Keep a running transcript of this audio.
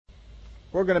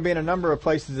We're going to be in a number of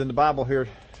places in the Bible here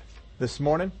this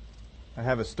morning. I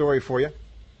have a story for you.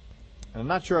 And I'm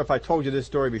not sure if I told you this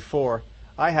story before.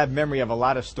 I have memory of a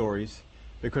lot of stories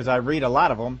because I read a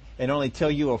lot of them and only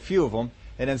tell you a few of them.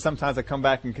 And then sometimes I come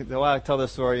back and I'll tell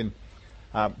this story.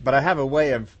 But I have a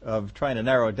way of trying to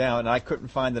narrow it down, and I couldn't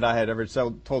find that I had ever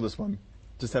told this one.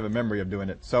 Just have a memory of doing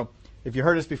it. So if you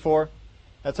heard this before,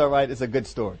 that's all right. It's a good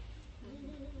story.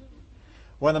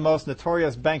 One of the most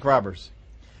notorious bank robbers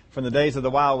from the days of the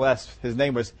Wild West, his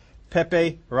name was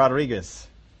Pepe Rodriguez.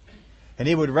 And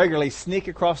he would regularly sneak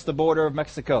across the border of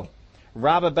Mexico,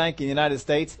 rob a bank in the United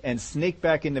States, and sneak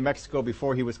back into Mexico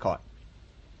before he was caught.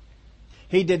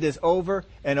 He did this over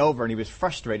and over, and he was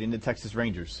frustrating the Texas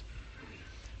Rangers.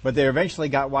 But they eventually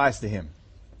got wise to him.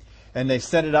 And they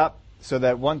set it up so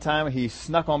that one time he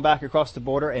snuck on back across the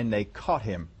border, and they caught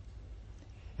him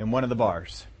in one of the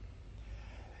bars.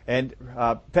 And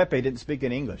Pepe didn't speak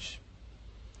any English,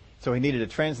 so he needed a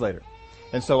translator.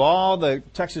 And so all the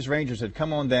Texas Rangers had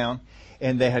come on down,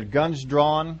 and they had guns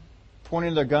drawn,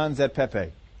 pointing their guns at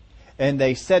Pepe. And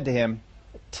they said to him,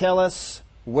 "Tell us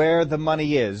where the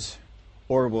money is,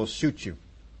 or we'll shoot you."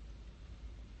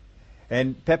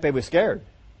 And Pepe was scared.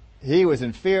 He was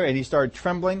in fear, and he started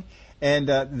trembling. And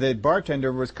the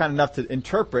bartender was kind enough to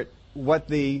interpret what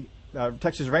the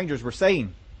Texas Rangers were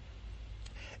saying.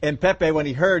 And Pepe, when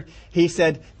he heard, he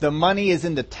said, "The money is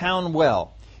in the town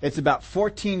well. It's about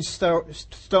 14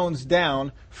 stones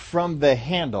down from the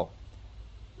handle.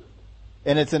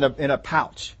 And it's in a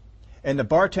pouch." And the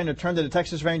bartender turned to the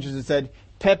Texas Rangers and said,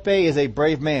 "Pepe is a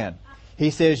brave man. He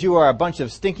says you are a bunch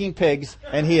of stinking pigs,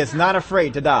 and he is not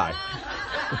afraid to die."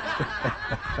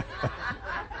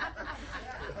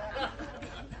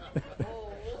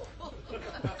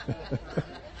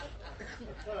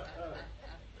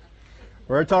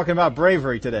 We're talking about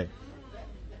bravery today.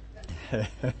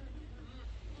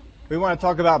 We want to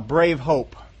talk about brave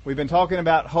hope. We've been talking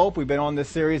about hope. We've been on this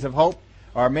series of hope.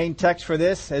 Our main text for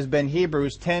this has been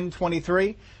Hebrews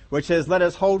 10:23, which says, "Let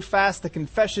us hold fast the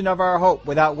confession of our hope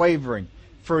without wavering,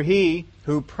 for he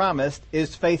who promised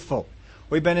is faithful."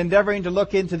 We've been endeavoring to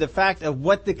look into the fact of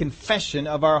what the confession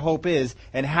of our hope is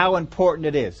and how important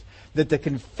it is. That the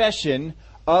confession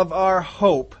of our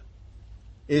hope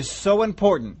is so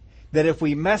important that if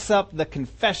we mess up the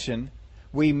confession,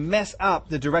 we mess up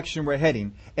the direction we're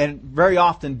heading, and very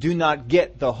often do not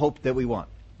get the hope that we want.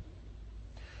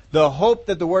 The hope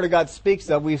that the Word of God speaks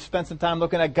of, we've spent some time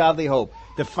looking at godly hope,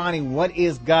 defining what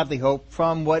is godly hope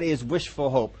from what is wishful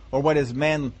hope, or what is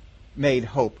man-made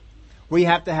hope. We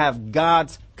have to have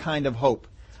God's kind of hope.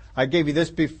 I gave you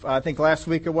this, I think last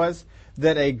week it was,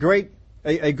 that a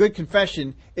good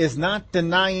confession is not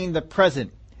denying the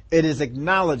present. It is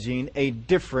acknowledging a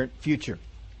different future.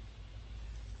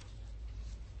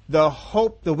 The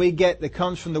hope that we get that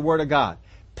comes from the Word of God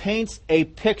paints a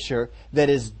picture that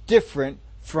is different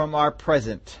from our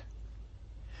present.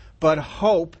 But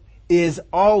hope is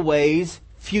always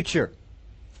future.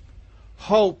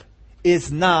 Hope is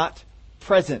not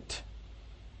present.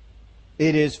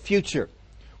 It is future.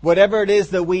 Whatever it is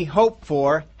that we hope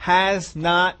for has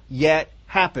not yet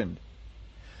happened.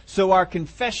 So our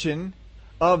confession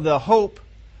of the hope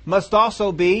must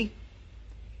also be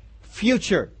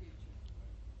future.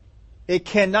 It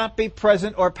cannot be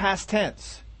present or past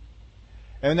tense.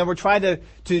 And then we're trying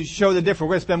to show the difference.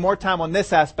 We're going to spend more time on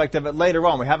this aspect of it later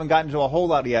on. We haven't gotten to a whole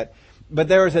lot yet. But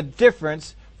there is a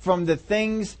difference from the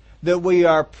things that we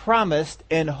are promised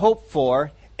and hope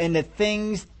for and the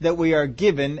things that we are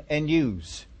given and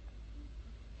use.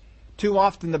 Too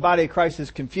often the body of Christ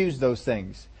has confused those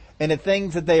things. And the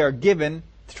things that they are given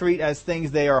treat as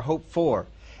things they are hoped for.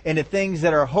 And the things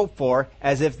that are hoped for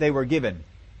as if they were given.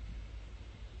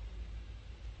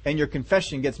 And your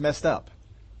confession gets messed up.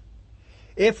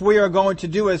 If we are going to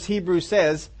do as Hebrews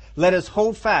says, let us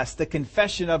hold fast the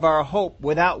confession of our hope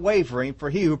without wavering,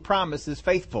 for he who promised is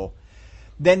faithful,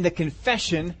 then the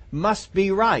confession must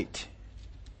be right.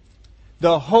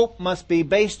 The hope must be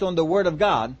based on the Word of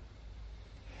God,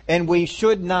 and we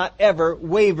should not ever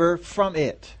waver from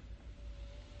it.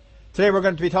 Today we're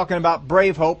going to be talking about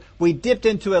brave hope. We dipped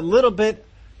into a little bit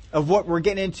of what we're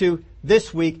getting into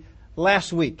this week,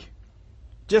 last week.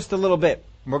 Just a little bit.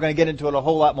 We're going to get into it a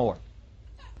whole lot more.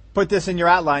 Put this in your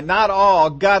outline. Not all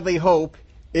godly hope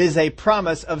is a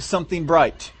promise of something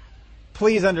bright.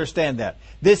 Please understand that.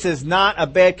 This is not a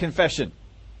bad confession.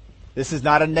 This is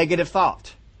not a negative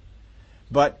thought.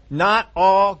 But not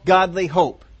all godly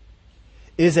hope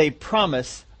is a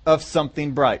promise of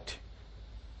something bright.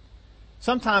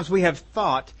 Sometimes we have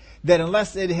thought that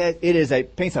unless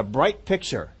it paints a bright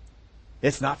picture,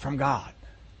 it's not from God.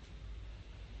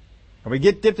 And we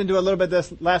dipped into a little bit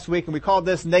this last week, and we called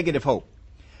this negative hope.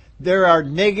 There are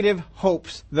negative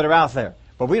hopes that are out there.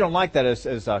 But we don't like that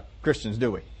as Christians,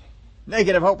 do we?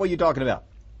 Negative hope, what are you talking about?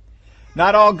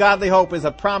 Not all godly hope is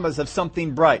a promise of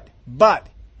something bright, but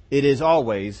it is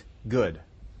always good.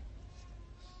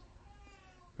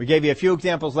 We gave you a few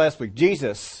examples last week.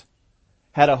 Jesus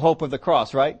had a hope of the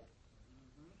cross, right?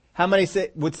 How many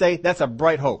would say that's a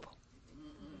bright hope?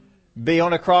 Be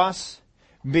on a cross,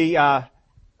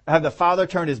 have the Father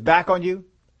turn His back on you,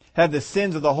 have the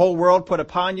sins of the whole world put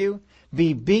upon you,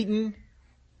 be beaten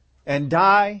and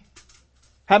die.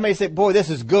 How many say, boy, this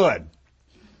is good?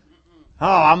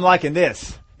 Oh, I'm liking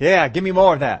this. Yeah, give me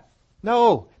more of that.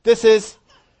 No, this is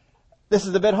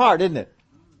a bit hard, isn't it?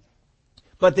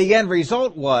 But the end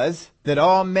result was that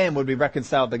all men would be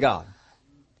reconciled to God.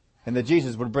 And that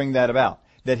Jesus would bring that about.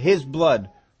 That His blood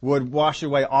would wash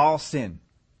away all sin.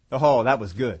 Oh, that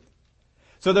was good.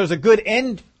 So there's a good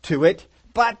end to it,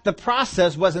 but the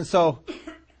process wasn't so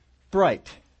bright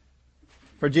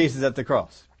for Jesus at the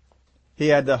cross. He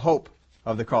had the hope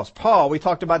of the cross. Paul, we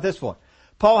talked about this one.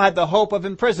 Paul had the hope of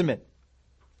imprisonment.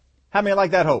 How many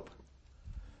like that hope?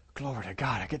 Glory to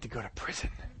God, I get to go to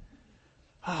prison.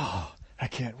 Oh, I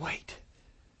can't wait.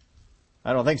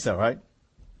 I don't think so, right?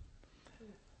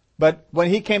 But when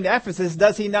he came to Ephesus,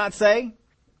 does he not say,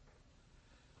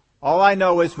 all I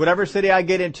know is whatever city I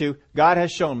get into, God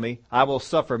has shown me I will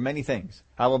suffer many things.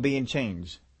 I will be in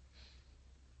chains.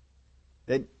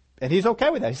 And he's okay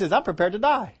with that. He says, I'm prepared to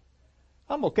die.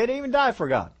 I'm okay to even die for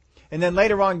God. And then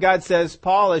later on, God says,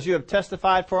 Paul, as you have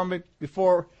testified for me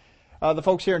before the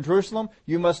folks here in Jerusalem,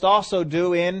 you must also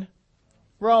do in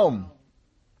Rome.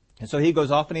 And so he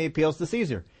goes off and he appeals to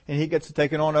Caesar. And he gets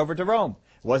taken on over to Rome.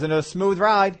 It wasn't a smooth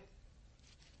ride.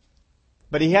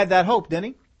 But he had that hope, didn't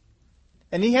he?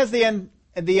 And he has the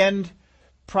end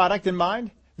product in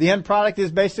mind. The end product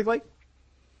is basically,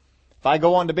 if I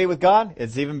go on to be with God,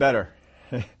 it's even better.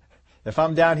 If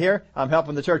I'm down here, I'm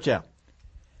helping the church out.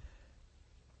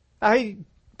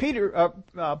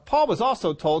 Paul was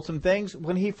also told some things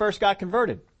when he first got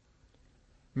converted.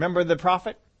 Remember the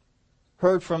prophet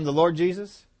heard from the Lord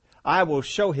Jesus? I will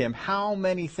show him how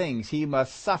many things he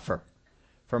must suffer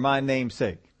for my name's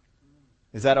sake.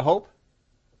 Is that a hope?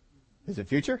 Is it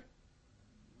future?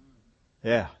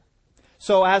 Yeah.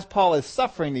 So as Paul is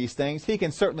suffering these things, he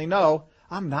can certainly know,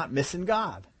 I'm not missing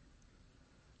God.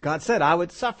 God said I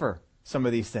would suffer some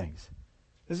of these things.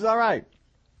 This is all right.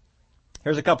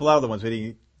 Here's a couple other ones that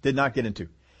he did not get into.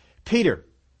 Peter,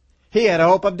 he had a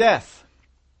hope of death.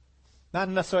 Not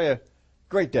necessarily a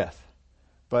great death,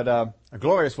 but a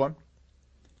glorious one.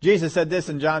 Jesus said this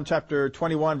in John chapter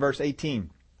 21, verse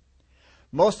 18.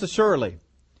 Most assuredly,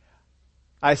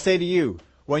 I say to you,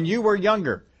 when you were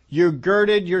younger, you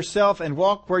girded yourself and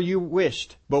walked where you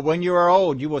wished. But when you are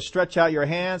old, you will stretch out your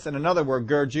hands, and another will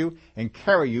gird you and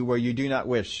carry you where you do not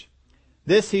wish.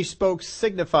 This he spoke,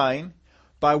 signifying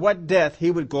by what death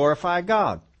he would glorify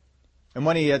God. And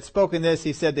when he had spoken this,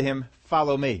 he said to him,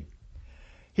 follow me.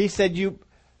 He said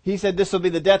this will be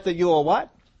the death that you will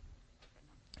what?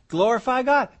 Glorify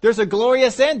God. There's a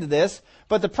glorious end to this,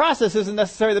 but the process isn't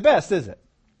necessarily the best, is it?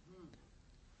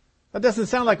 That doesn't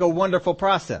sound like a wonderful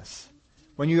process.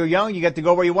 When you're young, you get to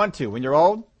go where you want to. When you're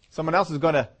old, someone else is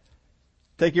going to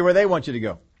take you where they want you to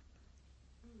go.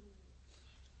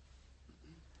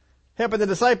 Hey, but the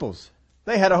disciples,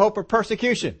 they had a hope of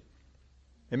persecution.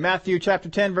 In Matthew chapter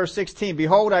 10, verse 16,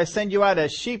 behold, I send you out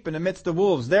as sheep in the midst of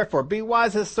wolves. Therefore, be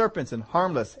wise as serpents and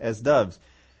harmless as doves.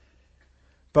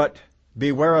 But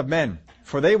beware of men,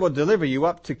 for they will deliver you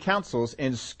up to councils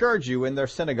and scourge you in their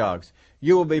synagogues.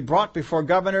 You will be brought before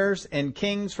governors and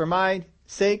kings for my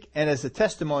sake and as a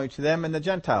testimony to them and the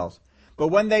Gentiles. But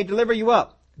when they deliver you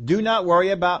up, do not worry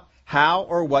about how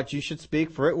or what you should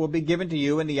speak, for it will be given to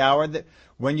you in the hour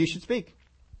when you should speak.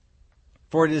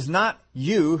 For it is not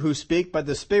you who speak, but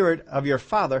the Spirit of your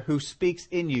Father who speaks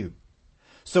in you.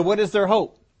 So what is their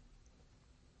hope?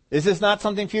 Is this not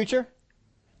something future?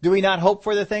 Do we not hope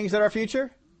for the things that are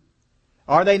future?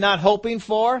 Are they not hoping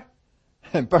for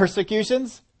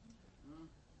persecutions?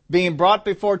 Being brought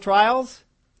before trials?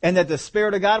 And that the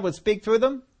Spirit of God would speak through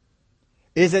them?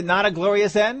 Is it not a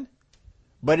glorious end?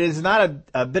 But it is not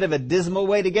a bit of a dismal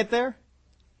way to get there?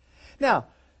 Now,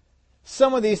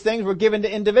 some of these things were given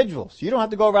to individuals. You don't have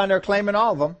to go around there claiming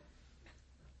all of them.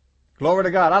 Glory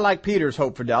to God. I like Peter's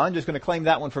hope for Dal. I'm just going to claim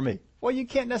that one for me. Well, you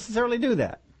can't necessarily do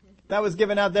that. That was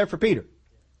given out there for Peter.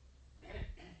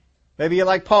 Maybe you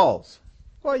like Paul's.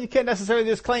 Well, you can't necessarily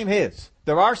just claim his.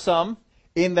 There are some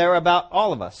in there about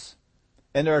all of us.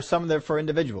 And there are some that are for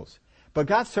individuals. But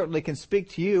God certainly can speak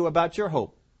to you about your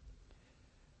hope.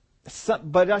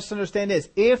 But just understand this.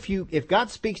 If God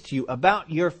speaks to you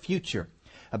about your future,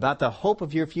 about the hope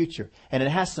of your future, and it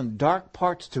has some dark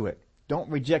parts to it, don't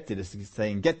reject it. It's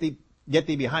saying, get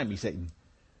thee behind me, Satan.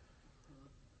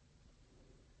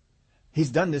 He's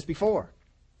done this before.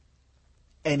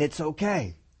 And it's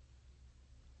okay.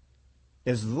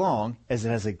 As long as it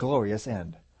has a glorious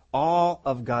end. All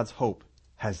of God's hope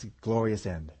has a glorious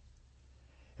end.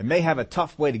 It may have a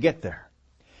tough way to get there.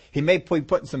 He may be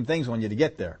putting some things on you to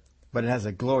get there, but it has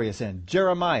a glorious end.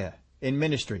 Jeremiah in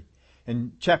ministry,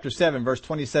 in chapter 7, verse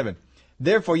 27.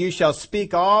 Therefore you shall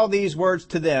speak all these words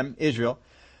to them, Israel,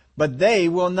 but they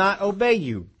will not obey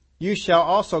you. You shall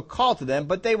also call to them,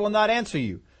 but they will not answer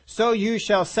you. So you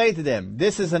shall say to them,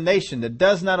 this is a nation that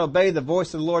does not obey the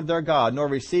voice of the Lord their God, nor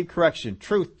receive correction.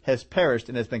 Truth has perished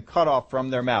and has been cut off from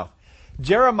their mouth.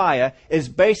 Jeremiah is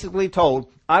basically told,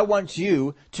 I want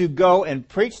you to go and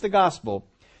preach the gospel,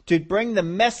 to bring the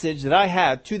message that I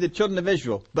have to the children of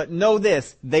Israel. But know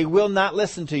this, they will not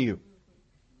listen to you.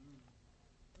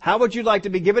 How would you like to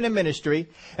be given a ministry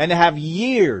and to have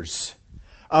years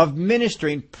of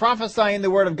ministering, prophesying the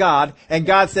word of God, and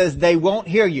God says they won't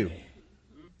hear you?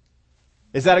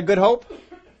 Is that a good hope?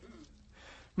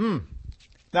 Now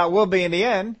it will be in the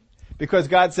end, because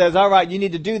God says, all right, you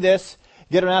need to do this.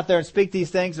 Get them out there and speak these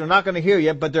things. They're not going to hear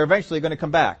you, but they're eventually going to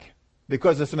come back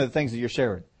because of some of the things that you're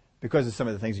sharing, because of some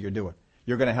of the things that you're doing.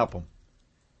 You're going to help them.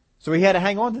 So he had to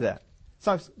hang on to that.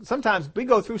 Sometimes we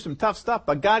go through some tough stuff,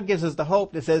 but God gives us the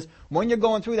hope that says, when you're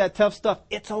going through that tough stuff,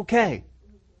 it's okay.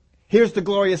 Here's the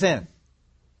glorious end.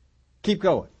 Keep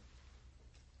going.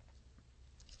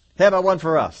 How about one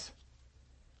for us?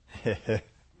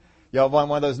 Y'all want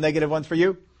one of those negative ones for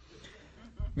you?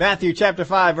 Matthew chapter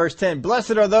 5 verse 10.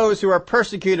 Blessed are those who are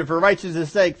persecuted for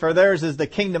righteousness' sake, for theirs is the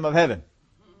kingdom of heaven.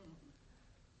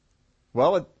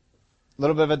 Well, a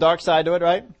little bit of a dark side to it,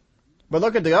 right? But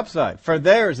look at the upside. For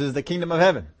theirs is the kingdom of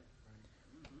heaven.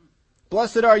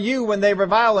 Blessed are you when they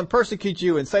revile and persecute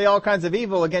you and say all kinds of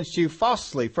evil against you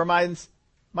falsely for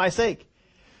my sake.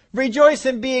 Rejoice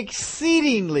and be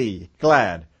exceedingly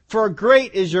glad, for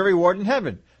great is your reward in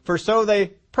heaven. For so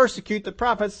they persecute the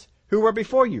prophets who were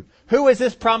before you. Who is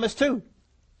this promised to?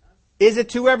 Is it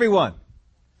to everyone?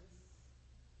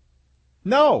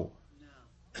 No.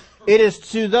 It is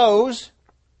to those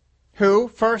who,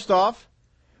 first off,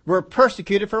 were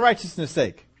persecuted for righteousness'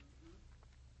 sake.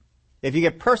 If you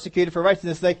get persecuted for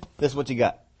righteousness' sake, this is what you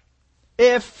got.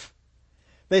 If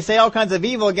they say all kinds of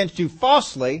evil against you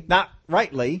falsely, not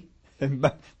rightly,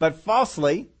 but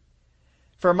falsely,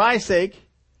 for my sake,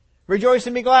 rejoice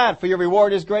and be glad, for your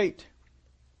reward is great.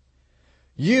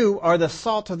 You are the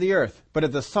salt of the earth, but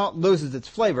if the salt loses its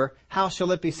flavor, how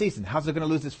shall it be seasoned? How's it going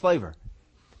to lose its flavor?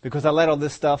 Because I let all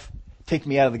this stuff take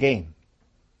me out of the game.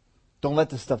 Don't let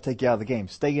this stuff take you out of the game.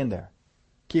 Stay in there.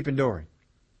 Keep enduring.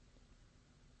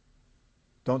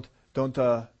 Don't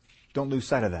lose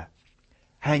sight of that.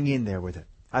 Hang in there with it.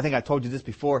 I think I told you this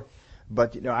before,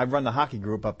 but I run the hockey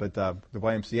group up at the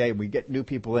YMCA. We get new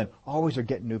people in. Always are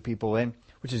getting new people in,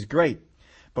 which is great,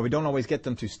 but we don't always get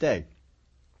them to stay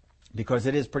because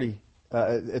it is pretty.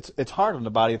 It's hard on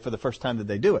the body for the first time that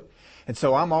they do it. And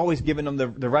so I'm always giving them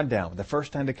the rundown. The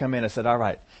first time they come in, I said, all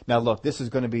right, now look, this is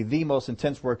going to be the most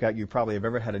intense workout you probably have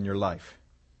ever had in your life.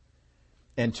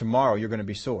 And tomorrow you're going to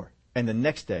be sore. And the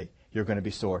next day you're going to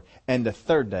be sore. And the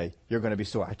third day you're going to be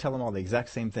sore. I tell them all the exact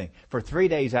same thing. For 3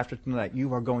 days after tonight,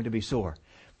 you are going to be sore.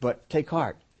 But take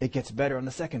heart. It gets better on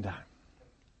the second time.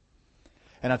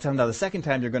 And I tell them now the second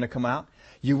time you're going to come out,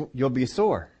 you'll be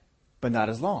sore, but not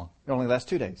as long. It only lasts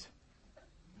 2 days.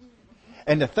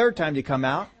 And the third time you come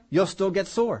out, you'll still get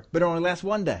sore, but it only lasts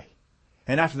 1 day.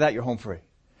 And after that, you're home free.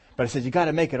 But I said, you got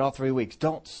to make it all 3 weeks.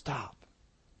 Don't stop.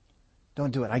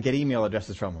 Don't do it. I get email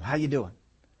addresses from them. How you doing?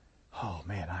 Oh,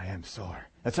 man, I am sore.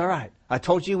 That's all right. I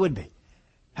told you would be.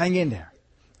 Hang in there.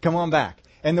 Come on back.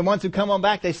 And the ones who come on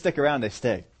back, they stick around. They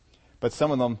stay. But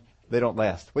some of them, they don't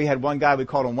last. We had one guy, we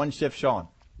called him One Shift Sean.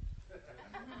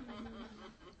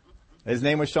 His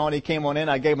name was Sean. He came on in.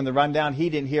 I gave him the rundown.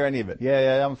 He didn't hear any of it.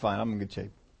 Yeah, I'm fine. I'm in good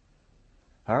shape.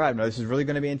 All right, no, this is really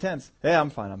going to be intense. Yeah, I'm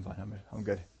fine. I'm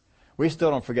good. We still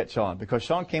don't forget Sean because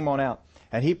Sean came on out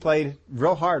and he played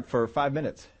real hard for 5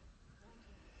 minutes.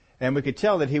 And we could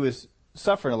tell that he was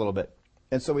suffering a little bit.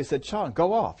 And so we said, Sean,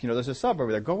 go off. There's a sub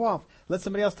over there. Go off. Let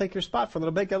somebody else take your spot for a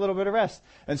little bit. Get a little bit of rest.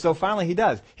 And so finally he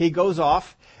does. He goes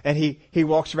off and he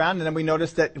walks around. And then we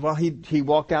noticed that, he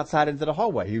walked outside into the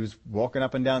hallway. He was walking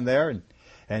up and down there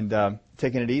and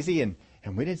taking it easy. And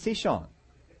we didn't see Sean.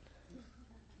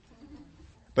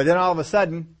 But then all of a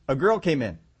sudden, a girl came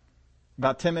in.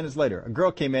 About 10 minutes later, a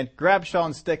girl came in, grabbed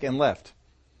Sean's stick and left.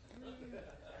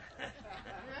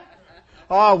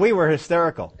 Oh, we were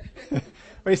hysterical.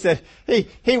 We said,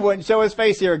 he wouldn't show his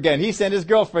face here again. He sent his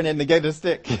girlfriend in to get a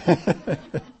stick.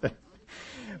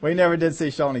 We never did see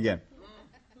Sean again.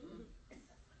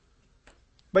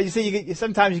 But you see,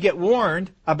 sometimes you get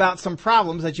warned about some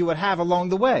problems that you would have along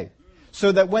the way.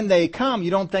 So that when they come,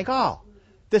 you don't think, oh,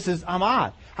 I'm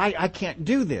odd. I can't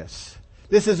do this.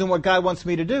 This isn't what God wants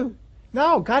me to do.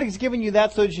 No, God has given you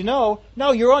that so that you know,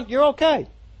 no, you're okay.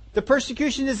 The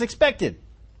persecution is expected.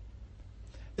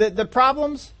 The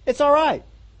problems, it's all right.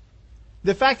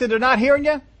 The fact that they're not hearing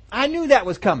you, I knew that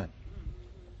was coming.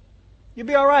 You'll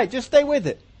be all right. Just stay with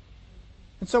it.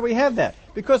 And so we have that.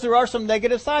 Because there are some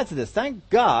negative sides to this. Thank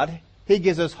God He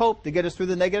gives us hope to get us through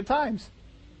the negative times.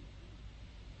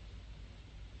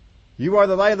 You are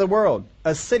the light of the world.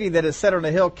 A city that is set on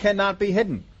a hill cannot be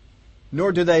hidden.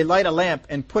 Nor do they light a lamp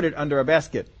and put it under a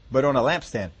basket, but on a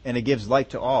lampstand, and it gives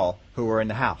light to all who are in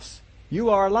the house. You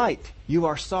are light. You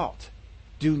are salt.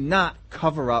 Do not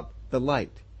cover up the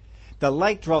light. The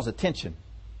light draws attention.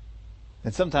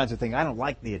 And sometimes I think, I don't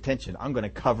like the attention. I'm going to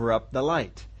cover up the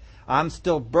light. I'm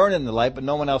still burning the light, but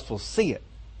no one else will see it.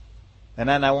 And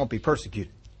then I won't be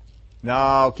persecuted.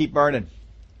 No, keep burning.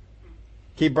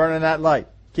 Keep burning that light.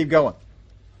 Keep going.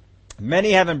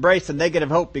 Many have embraced a negative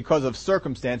hope because of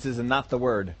circumstances and not the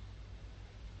Word.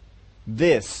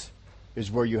 This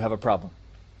is where you have a problem.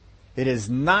 It is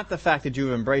not the fact that you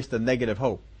have embraced a negative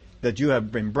hope, that you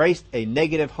have embraced a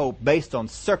negative hope based on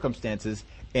circumstances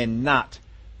and not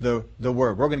the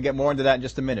Word. We're going to get more into that in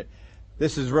just a minute.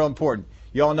 This is real important.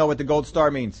 You all know what the gold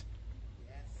star means?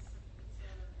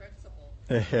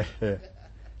 Yes.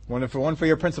 One for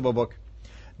your principal book.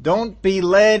 Don't be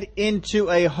led into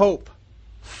a hope.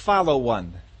 Follow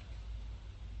one.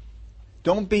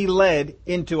 Don't be led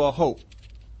into a hope.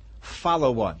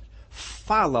 Follow one.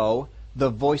 Follow the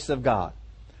voice of God.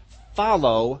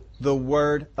 Follow the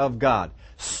Word of God.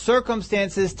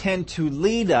 Circumstances tend to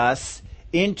lead us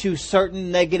into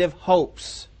certain negative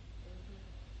hopes.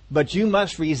 But you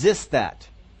must resist that.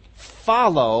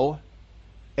 Follow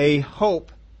a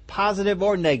hope, positive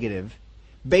or negative,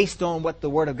 based on what the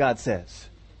Word of God says.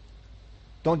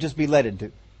 Don't just be led into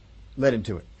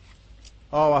it.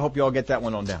 Oh, I hope you all get that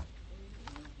one on down.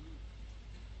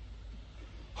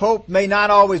 Hope may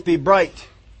not always be bright.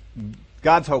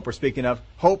 God's hope we're speaking of.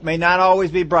 Hope may not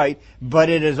always be bright, but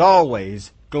it is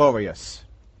always glorious.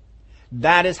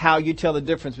 That is how you tell the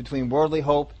difference between worldly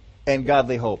hope and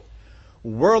godly hope.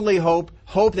 Worldly hope,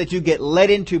 hope that you get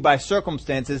led into by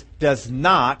circumstances, does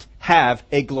not have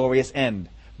a glorious end.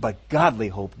 But godly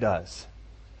hope does.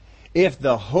 If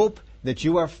the hope that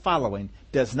you are following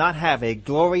does not have a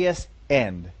glorious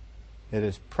end, it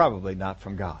is probably not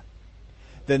from God.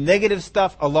 The negative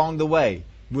stuff along the way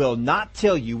will not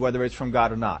tell you whether it's from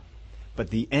God or not, but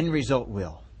the end result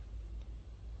will.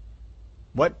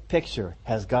 What picture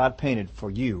has God painted for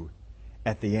you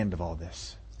at the end of all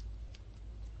this?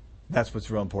 That's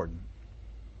what's real important.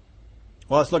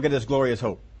 Well, let's look at this glorious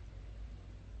hope.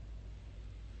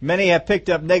 Many have picked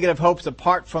up negative hopes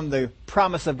apart from the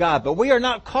promise of God, but we are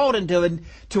not called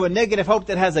into a negative hope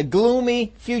that has a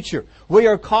gloomy future. We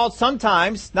are called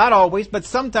sometimes, not always, but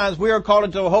sometimes we are called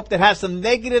into a hope that has some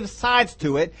negative sides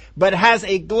to it, but has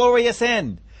a glorious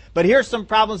end. But here's some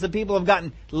problems that people have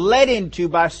gotten led into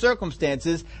by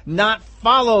circumstances, not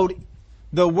followed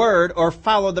the Word or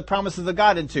followed the promises of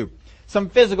God into. Some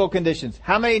physical conditions.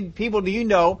 How many people do you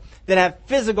know that have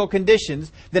physical conditions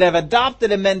that have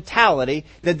adopted a mentality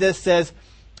that just says,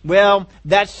 well,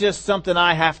 that's just something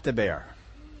I have to bear?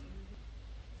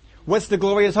 What's the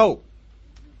glorious hope?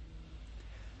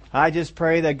 I just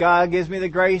pray that God gives me the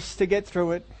grace to get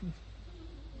through it.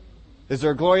 Is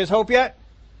there a glorious hope yet?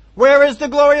 Where is the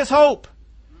glorious hope?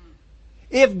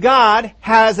 If God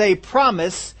has a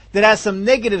promise that has some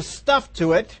negative stuff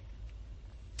to it,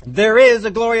 there is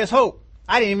a glorious hope.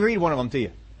 I didn't even read one of them to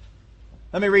you.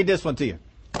 Let me read this one to you.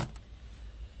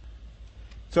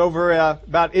 It's over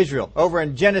about Israel, over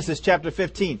in Genesis chapter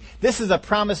 15. This is a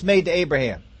promise made to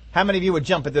Abraham. How many of you would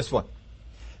jump at this one?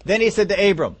 Then he said to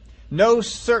Abram, know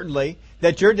certainly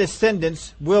that your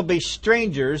descendants will be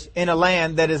strangers in a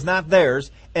land that is not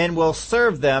theirs, and will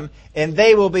serve them, and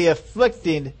they will be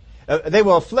afflicted. They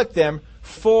will afflict them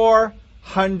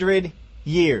 400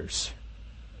 years.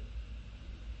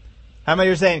 How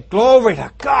many are saying, glory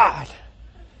to God?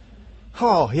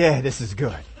 Oh, yeah, this is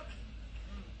good.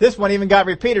 This one even got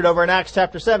repeated over in Acts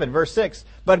chapter 7, verse 6.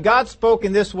 But God spoke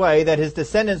in this way, that his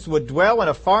descendants would dwell in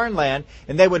a foreign land,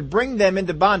 and they would bring them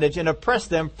into bondage and oppress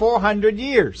them 400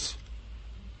 years.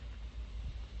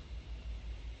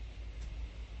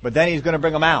 But then he's going to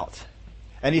bring them out.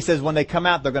 And he says when they come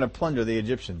out, they're going to plunder the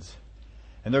Egyptians.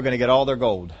 And they're going to get all their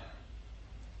gold.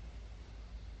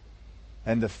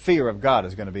 and the fear of God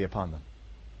is going to be upon them.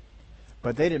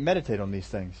 But they didn't meditate on these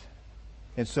things.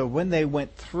 And so when they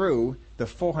went through the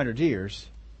 400 years,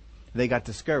 they got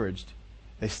discouraged.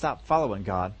 They stopped following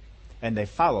God, and they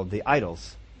followed the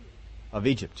idols of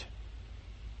Egypt.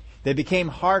 They became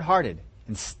hard-hearted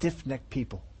and stiff-necked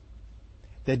people.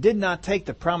 They did not take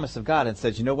the promise of God and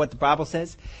said, you know what the Bible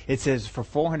says? It says for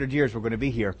 400 years we're going to be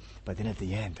here, but then at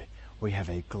the end we have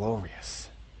a glorious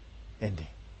ending.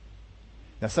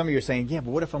 Now some of you are saying, yeah, but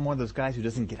what if I'm one of those guys who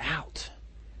doesn't get out?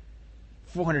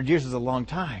 400 years is a long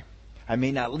time. I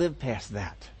may not live past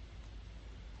that.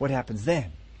 What happens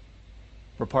then?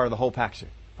 We're part of the whole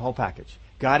package.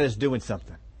 God is doing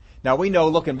something. Now we know,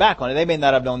 looking back on it, they may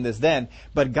not have known this then,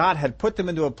 but God had put them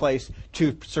into a place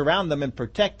to surround them and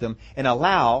protect them and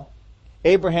allow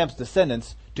Abraham's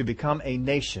descendants to become a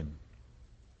nation.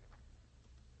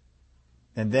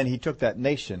 And then he took that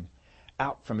nation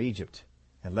out from Egypt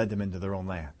and led them into their own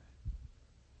land.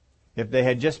 If they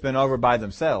had just been over by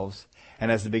themselves,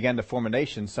 and as they began to form a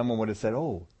nation, someone would have said,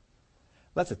 oh,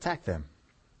 let's attack them.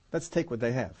 Let's take what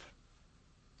they have.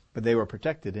 But they were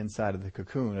protected inside of the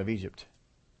cocoon of Egypt.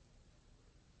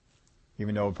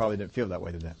 Even though it probably didn't feel that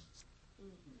way to them.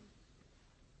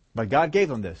 But God gave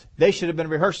them this. They should have been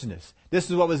rehearsing this. This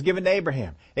is what was given to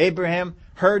Abraham. Abraham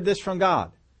heard this from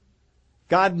God.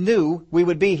 God knew we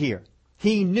would be here.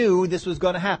 He knew this was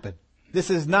going to happen. This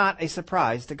is not a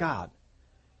surprise to God.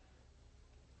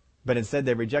 But instead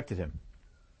they rejected him.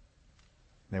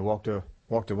 They walked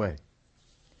away.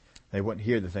 They wouldn't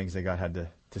hear the things that God had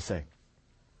to say.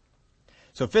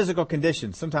 So physical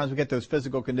conditions. Sometimes we get those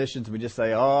physical conditions and we just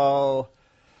say, oh,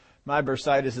 my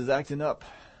bursitis is acting up.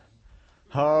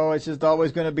 Oh, it's just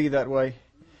always going to be that way.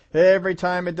 Every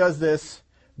time it does this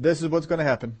is what's going to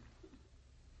happen.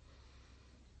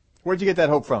 Where'd you get that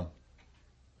hope from?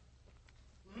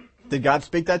 Did God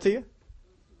speak that to you?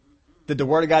 Did the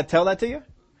Word of God tell that to you?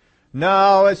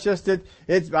 No, it's just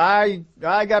I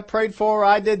got prayed for,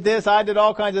 I did this, I did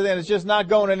all kinds of things. It's just not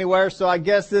going anywhere, so I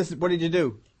guess what did you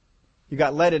do? You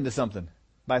got led into something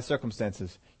by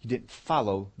circumstances. You didn't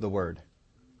follow the Word.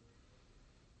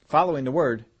 Following the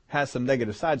Word has some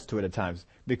negative sides to it at times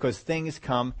because things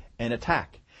come and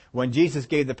attack. When Jesus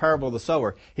gave the parable of the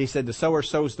sower, he said the sower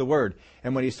sows the Word.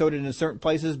 And when he sowed it in certain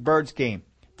places, birds came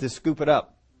to scoop it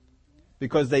up.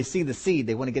 Because they see the seed,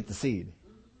 they want to get the seed.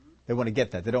 They want to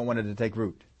get that. They don't want it to take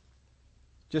root.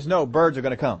 Just know birds are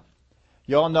going to come.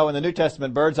 You all know in the New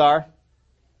Testament, birds are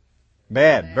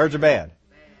bad. Birds are bad.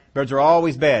 Birds are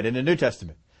always bad in the New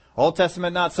Testament. Old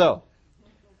Testament, not so.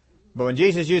 But when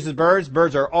Jesus uses birds,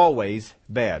 birds are always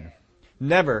bad.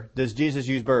 Never does Jesus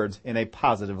use birds in a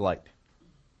positive light.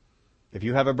 If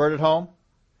you have a bird at home,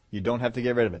 you don't have to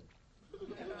get rid of it.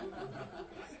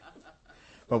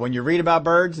 But when you read about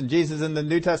birds and Jesus in the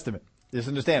New Testament, just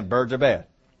understand, birds are bad.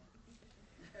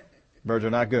 Birds are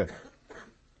not good.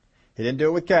 He didn't do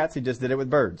it with cats, he just did it with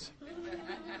birds.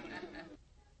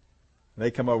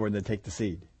 They come over and they take the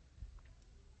seed.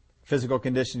 Physical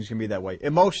conditions can be that way.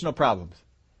 Emotional problems.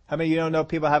 How many of you don't know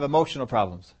people have emotional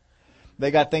problems?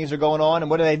 They got things that are going on,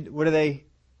 and what do they,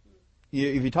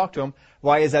 if you talk to them,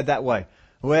 why is that way?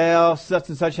 Well, such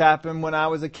and such happened when I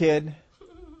was a kid.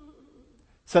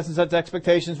 Such and such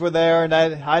expectations were there, and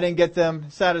I didn't get them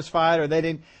satisfied, or they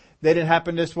didn't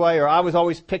happen this way, or I was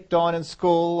always picked on in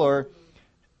school, or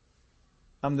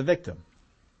I'm the victim.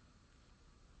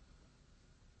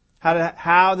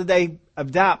 How did they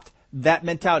adopt that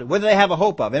mentality? What do they have a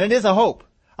hope of? And it is a hope.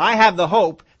 I have the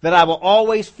hope that I will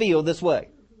always feel this way.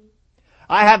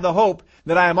 I have the hope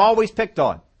that I am always picked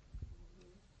on.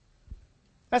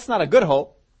 That's not a good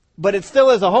hope, but it still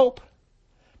is a hope.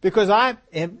 Because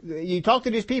you talk to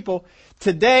these people,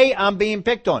 today I'm being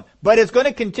picked on, but it's going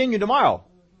to continue tomorrow.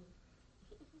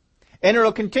 And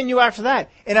it'll continue after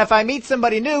that. And if I meet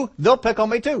somebody new, they'll pick on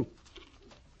me too.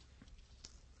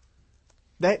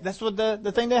 That's what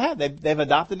the thing they have. They've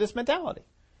adopted this mentality.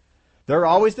 They're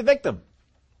always the victim.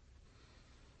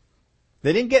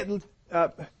 They didn't get,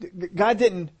 God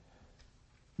didn't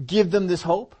give them this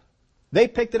hope. They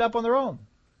picked it up on their own.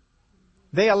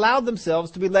 They allowed themselves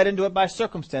to be led into it by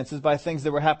circumstances, by things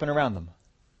that were happening around them.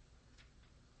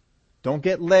 Don't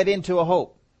get led into a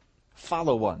hope.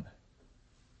 Follow one.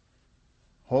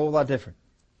 Whole lot different.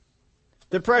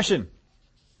 Depression.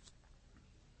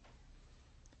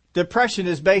 Depression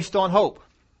is based on hope.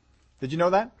 Did you know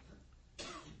that?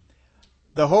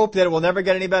 The hope that it will never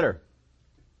get any better.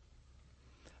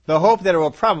 The hope that it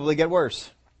will probably get worse.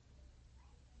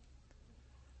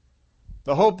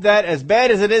 The hope that as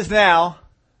bad as it is now,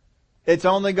 it's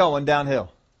only going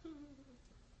downhill.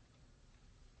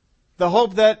 The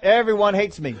hope that everyone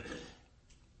hates me.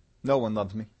 No one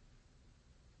loves me.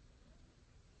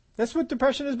 That's what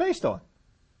depression is based on.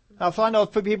 Now, so I know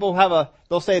people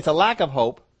they'll say it's a lack of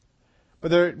hope,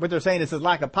 but what they're saying is a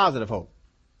lack of positive hope.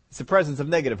 It's the presence of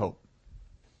negative hope.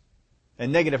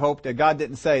 And negative hope that God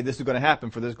didn't say this is going to happen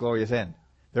for this glorious end.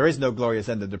 There is no glorious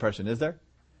end of depression, is there?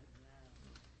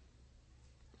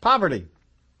 Poverty.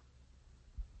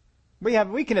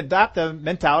 We can adopt a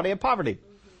mentality of poverty.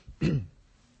 And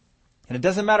it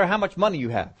doesn't matter how much money you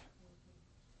have.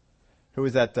 Who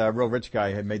was that real rich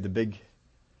guy who had made the big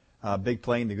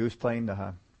plane, the goose plane?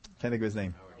 Can't think of his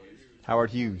name.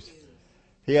 Howard Hughes.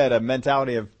 He had a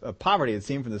mentality of poverty, it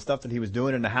seemed, from the stuff that he was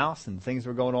doing in the house and things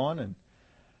were going on. And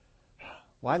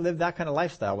why live that kind of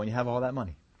lifestyle when you have all that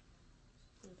money?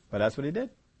 But that's what he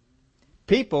did.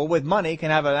 People with money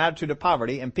can have an attitude of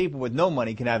poverty, and people with no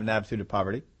money can have an attitude of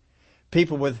poverty.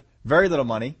 People with very little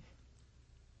money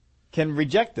can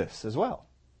reject this as well.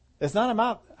 It's not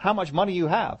about how much money you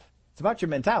have. It's about your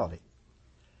mentality.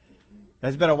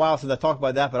 It's been a while since I talked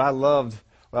about that, but I loved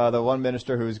the one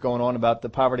minister who was going on about the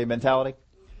poverty mentality.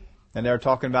 And they were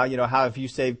talking about, how if you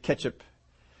save ketchup,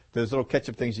 those little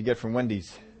ketchup things you get from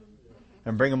Wendy's,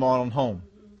 and bring them on home.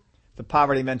 The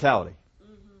poverty mentality.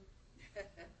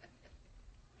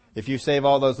 If you save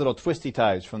all those little twisty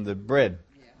ties from the bread,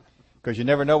 because you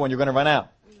never know when you're going to run out.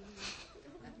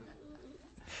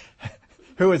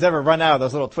 Who has ever run out of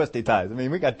those little twisty ties? I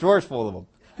mean, we got drawers full of them.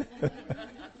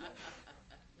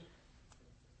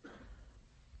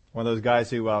 One of those guys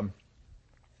who, I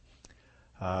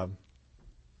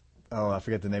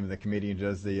forget the name of the comedian who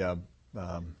does the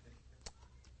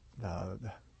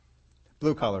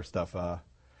blue collar stuff.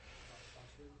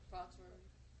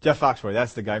 Jeff Foxworthy,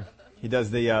 that's the guy. He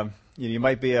does the, you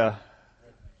might be a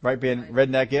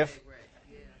redneck if.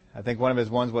 I think one of his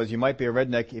ones was, you might be a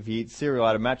redneck if you eat cereal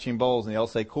out of matching bowls and they all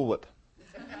say Cool Whip.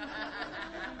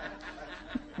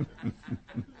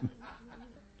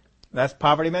 That's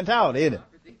poverty mentality, isn't it?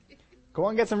 Go on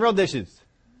and get some real dishes.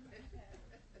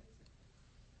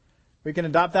 We can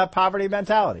adopt that poverty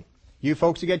mentality. You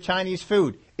folks who get Chinese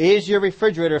food, is your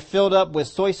refrigerator filled up with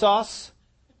soy sauce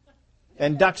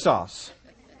and duck sauce?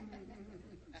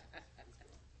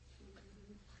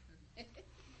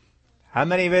 How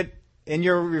many of it in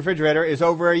your refrigerator is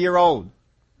over a year old?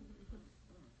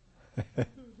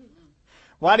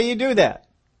 Why do you do that?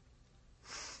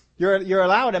 You're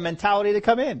allowed a mentality to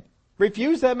come in.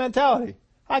 Refuse that mentality.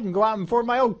 I can go out and afford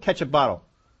my own ketchup bottle.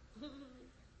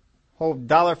 Whole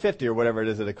 $1.50 or whatever it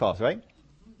is that it costs, right?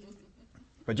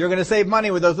 But you're going to save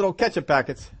money with those little ketchup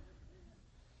packets.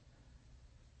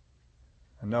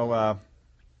 I know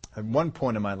at one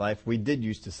point in my life we did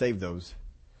used to save those,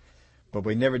 but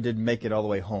we never did make it all the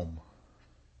way home.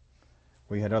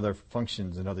 We had other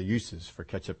functions and other uses for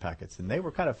ketchup packets, and they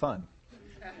were kind of fun.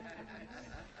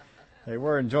 They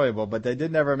were enjoyable, but they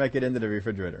did never make it into the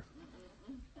refrigerator.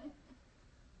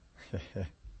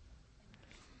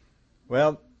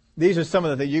 Well, these are some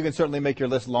of the things. You can certainly make your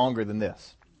list longer than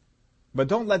this. But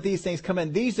don't let these things come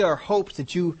in. These are hopes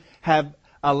that you have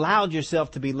allowed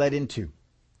yourself to be led into.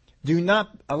 Do not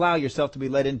allow yourself to be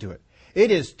led into it. It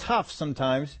is tough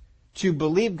sometimes to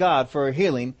believe God for a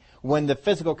healing when the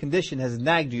physical condition has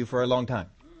nagged you for a long time.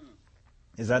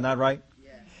 Is that not right?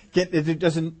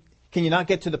 Yes. Can you not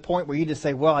get to the point where you just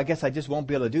say, well, I guess I just won't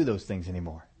be able to do those things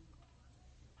anymore.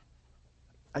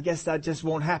 I guess that just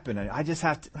won't happen. I just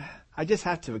have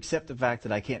to accept the fact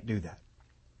that I can't do that.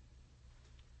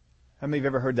 How many of you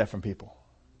have ever heard that from people?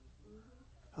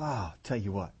 Oh, I'll tell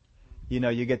you what.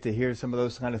 You get to hear some of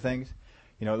those kind of things.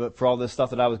 For all this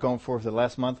stuff that I was going for the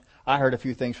last month, I heard a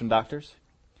few things from doctors.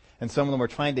 And some of them were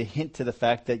trying to hint to the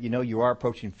fact that, you are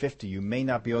approaching 50. You may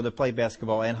not be able to play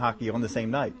basketball and hockey on the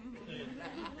same night.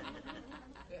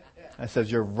 I says,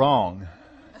 you're wrong.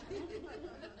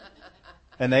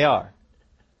 And they are.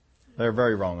 They're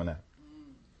very wrong on that.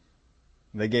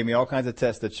 They gave me all kinds of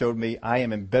tests that showed me I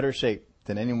am in better shape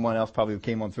than anyone else probably who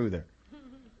came on through there.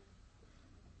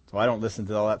 So I don't listen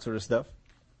to all that sort of stuff.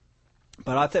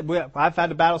 But I've had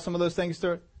to battle some of those things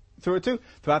through it too.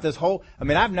 Throughout this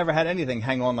I've never had anything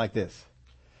hang on like this.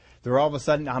 There all of a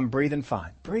sudden I'm breathing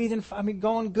fine.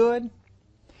 Going good.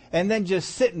 And then just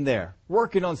sitting there,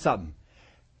 working on something.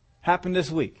 Happened this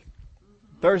week.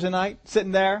 Thursday night,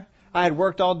 sitting there. I had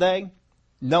worked all day.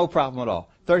 No problem at all.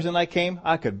 Thursday night came,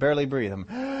 I could barely breathe.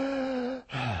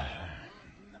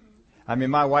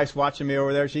 My wife's watching me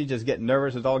over there. She's just getting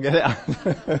nervous as all get out.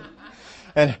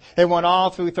 And it went all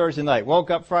through Thursday night.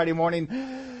 Woke up Friday morning.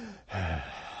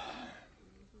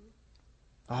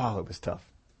 Oh, it was tough.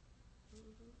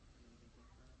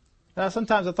 Now,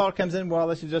 sometimes the thought comes in, well,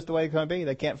 this is just the way it's going to be.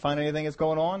 They can't find anything that's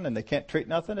going on, and they can't treat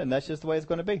nothing, and that's just the way it's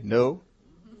going to be. No,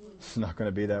 it's not going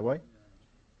to be that way.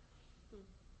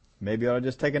 Maybe I ought to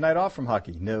just take a night off from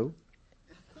hockey. No.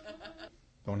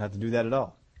 Don't have to do that at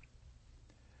all.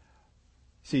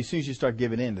 See, as soon as you start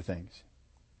giving in to things,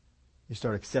 you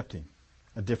start accepting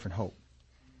a different hope.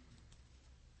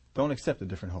 Don't accept a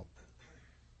different hope.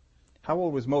 How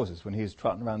old was Moses when he was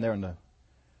trotting around there in the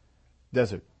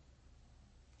desert,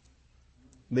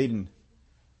 leading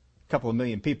a couple of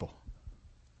million people?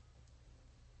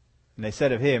 And they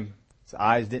said of him, his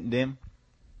eyes didn't dim.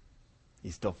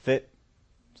 He's still fit,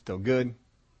 still good.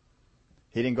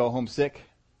 He didn't go home sick.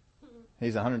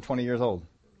 He's 120 years old.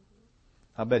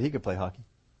 I bet he could play hockey.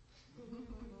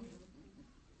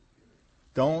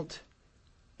 Don't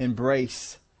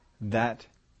embrace that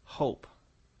hope.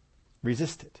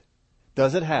 Resist it.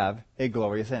 Does it have a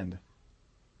glorious end?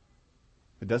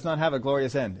 If it does not have a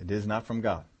glorious end, it is not from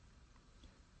God.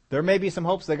 There may be some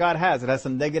hopes that God has that has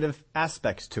some negative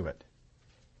aspects to it.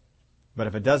 But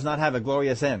if it does not have a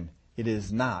glorious end, it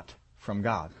is not from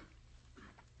God.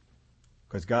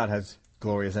 Because God has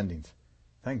glorious endings.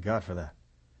 Thank God for that.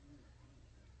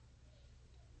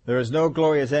 There is no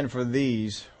glorious end for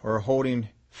these who are holding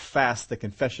fast the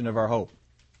confession of our hope.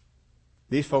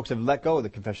 These folks have let go of the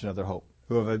confession of their hope,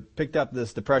 who have picked up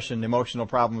this depression, emotional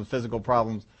problems, physical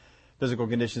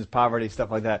conditions, poverty,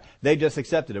 stuff like that. They just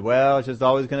accepted it. Well, it's just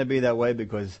always going to be that way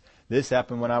because this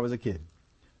happened when I was a kid.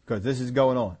 Because this is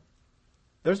going on.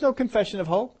 There's no confession of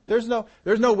hope. There's no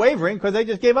wavering because they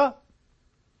just gave up.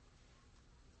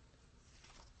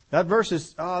 That verse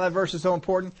is so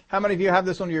important. How many of you have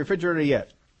this on your refrigerator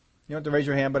yet? You don't have to raise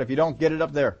your hand, but if you don't, get it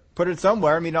up there. Put it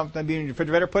somewhere. I mean, you don't have to be in your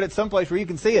refrigerator. Put it someplace where you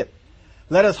can see it.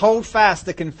 Let us hold fast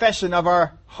the confession of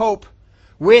our hope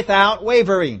without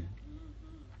wavering.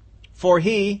 For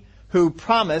he who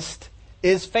promised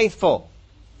is faithful.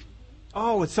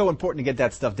 Oh, it's so important to get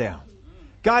that stuff down.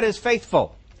 God is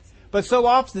faithful. But so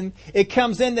often it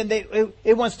comes in and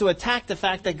it wants to attack the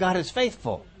fact that God is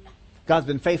faithful. God's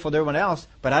been faithful to everyone else,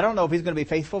 but I don't know if He's going to be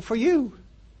faithful for you.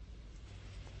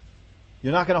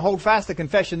 You're not going to hold fast the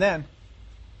confession then.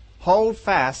 Hold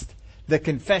fast the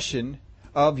confession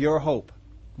of your hope.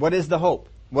 What is the hope?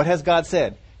 What has God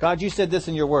said? God, you said this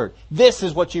in your word. This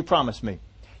is what you promised me.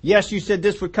 Yes, you said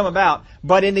this would come about,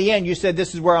 but in the end you said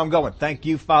this is where I'm going. Thank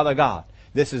you, Father God.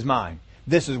 This is mine.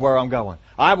 This is where I'm going.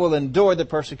 I will endure the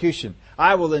persecution.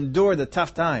 I will endure the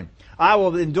tough time. I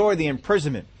will endure the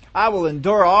imprisonment. I will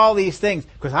endure all these things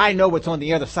because I know what's on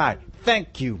the other side.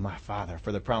 Thank you, my Father,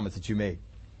 for the promise that you made.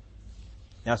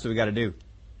 That's what we got to do.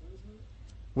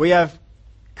 We have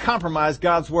compromised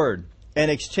God's word and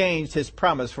exchanged His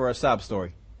promise for a sob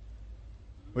story.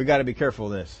 We got to be careful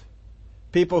of this.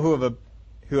 People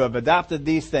who have adopted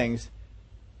these things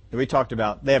that we talked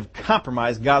about, they have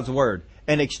compromised God's word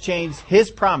and exchanged His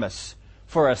promise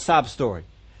for a sob story.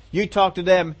 You talk to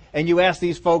them and you ask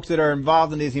these folks that are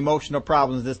involved in these emotional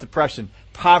problems, this depression,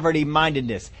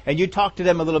 poverty-mindedness, and you talk to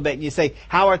them a little bit and you say,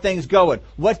 how are things going?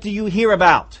 What do you hear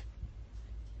about?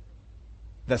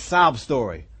 The sob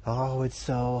story. Oh, it's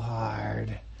so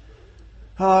hard.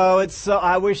 Oh,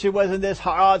 I wish it wasn't this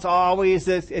hard. Oh, it's always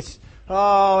this.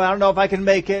 I don't know if I can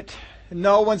make it.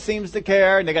 No one seems to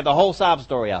care. And they got the whole sob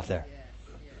story out there.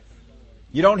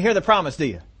 You don't hear the promise, do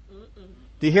you?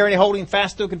 Do you hear any holding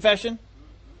fast to a confession?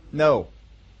 No.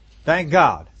 Thank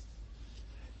God.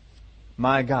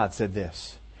 My God said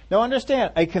this. Now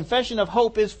understand, a confession of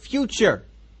hope is future.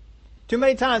 Too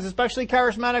many times, especially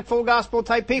charismatic, full gospel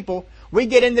type people, we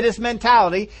get into this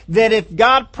mentality that if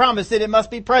God promised it, it must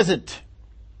be present.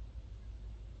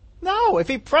 No, if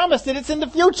He promised it, it's in the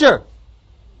future.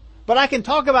 But I can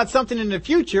talk about something in the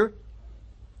future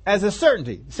as a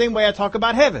certainty. The same way I talk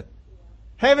about heaven.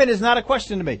 Heaven is not a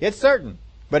question to me. It's certain,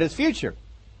 but it's future.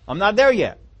 I'm not there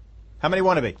yet. How many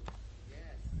want to be? Yes.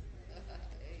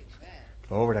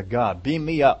 Over to God. Beam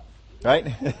me up.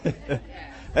 Right?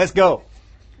 Let's go.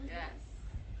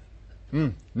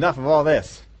 Enough of all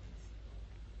this.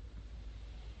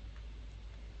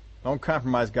 Don't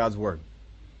compromise God's word.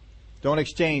 Don't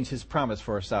exchange His promise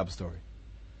for a sob story.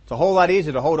 It's a whole lot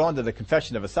easier to hold on to the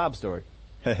confession of a sob story.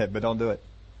 But don't do it.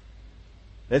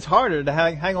 It's harder to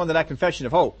hang on to that confession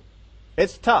of hope.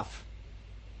 It's tough.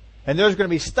 And there's going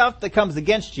to be stuff that comes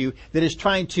against you that is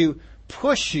trying to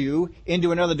push you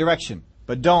into another direction.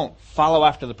 But don't follow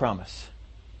after the promise.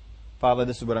 Father,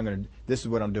 this is what I'm going to do. This is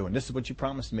what I'm doing. This is what you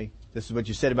promised me. This is what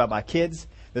you said about my kids.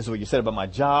 This is what you said about my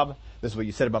job. This is what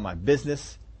you said about my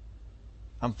business.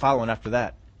 I'm following after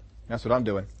that. That's what I'm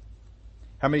doing.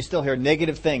 How many still hear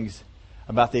negative things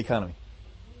about the economy?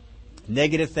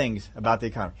 Negative things about the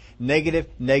economy. Negative,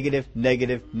 negative,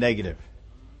 negative, negative.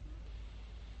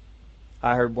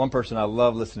 I heard one person I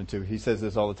love listening to. He says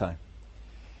this all the time.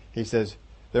 He says,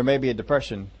 there may be a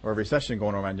depression or a recession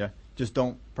going on around you. Just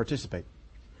don't participate.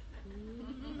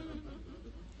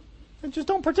 Just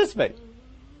don't participate.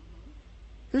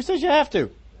 Who says you have to?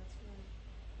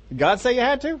 Did God say you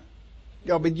had to?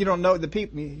 Oh, but you don't know the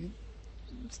people.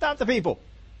 Stop the people.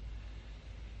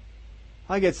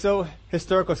 I get so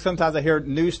hysterical. Sometimes I hear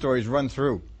news stories run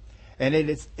through, and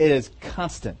it is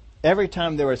constant. Every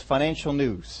time there is financial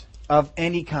news of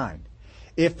any kind,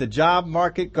 if the job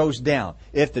market goes down,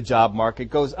 if the job market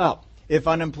goes up, if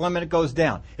unemployment goes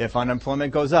down, if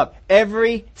unemployment goes up,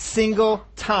 every single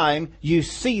time you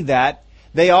see that,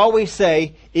 they always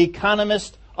say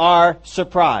economists are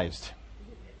surprised.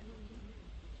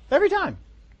 Every time.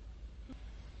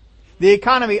 The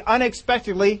economy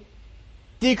unexpectedly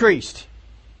decreased.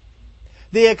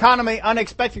 The economy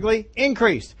unexpectedly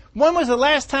increased. When was the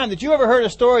last time that you ever heard a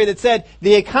story that said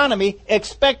the economy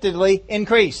expectedly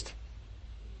increased?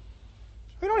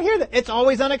 We don't hear that. It's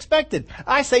always unexpected.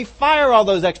 I say fire all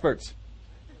those experts.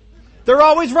 They're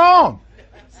always wrong.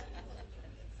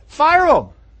 Fire them.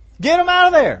 Get them out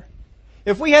of there.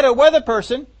 If we had a weather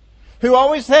person who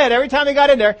always said every time he got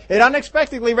in there, it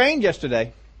unexpectedly rained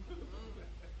yesterday.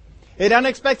 It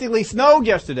unexpectedly snowed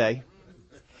yesterday.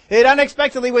 It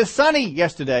unexpectedly was sunny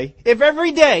yesterday. If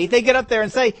every day they get up there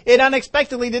and say, it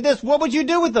unexpectedly did this, what would you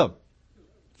do with them?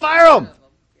 Fire them.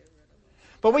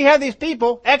 But we have these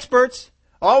people, experts,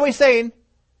 always saying,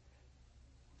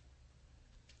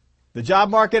 the job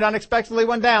market unexpectedly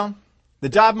went down. The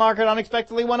job market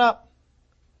unexpectedly went up.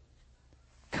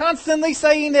 Constantly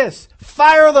saying this.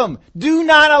 Fire them. Do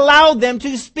not allow them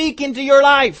to speak into your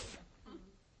life.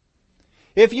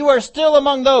 If you are still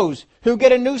among those who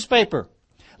get a newspaper,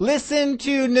 listen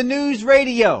to the news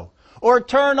radio, or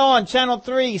turn on Channel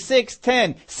 3, 6,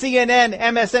 10, CNN,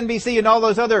 MSNBC, and all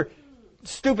those other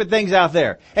stupid things out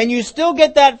there, and you still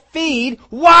get that feed,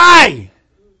 why?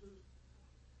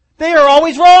 They are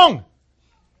always wrong.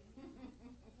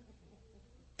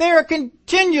 They are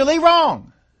continually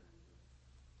wrong.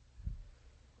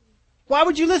 Why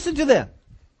would you listen to them?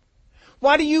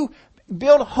 Why do you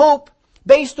build hope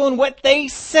based on what they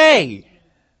say?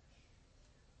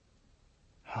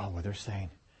 Oh, well, they're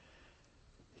saying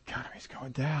the economy's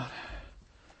going down.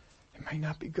 It may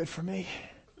not be good for me.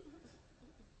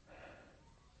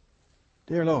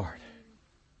 Dear Lord,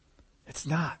 it's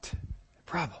not a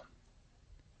problem.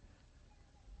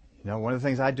 You know, one of the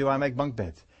things I do, I make bunk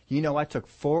beds. You know, I took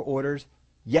 4 orders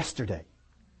yesterday.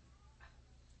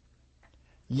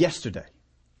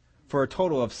 For a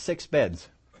total of 6 beds.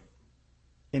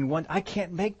 I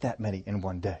can't make that many in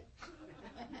one day.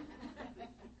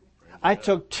 I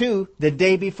took 2 the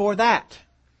day before that.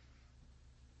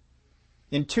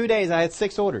 In 2 days, I had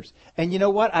 6 orders. And you know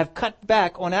what? I've cut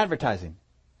back on advertising.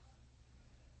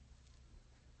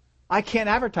 I can't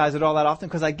advertise it all that often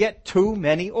because I get too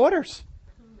many orders.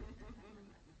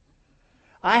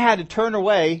 I had to turn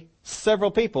away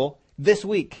several people this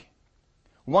week.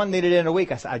 One needed it in a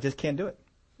week. I said, I just can't do it.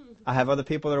 I have other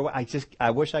people that are,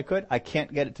 I wish I could. I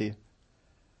can't get it to you.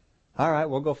 All right,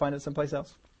 we'll go find it someplace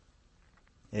else.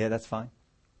 Yeah, that's fine.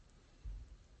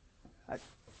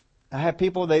 I have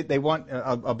people, they want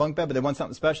a bunk bed, but they want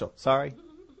something special. Sorry.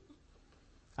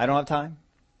 I don't have time.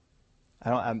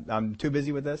 I'm too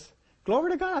busy with this.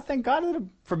 Glory to God. I thank God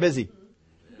for busy.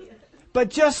 But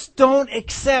just don't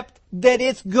accept that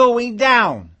it's going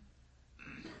down.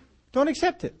 Don't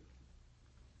accept it.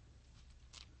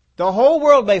 The whole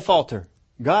world may falter.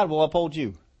 God will uphold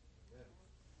you.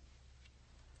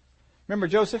 Remember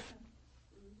Joseph?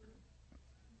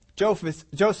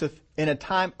 Joseph, in a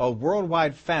time of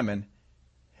worldwide famine,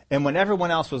 and when everyone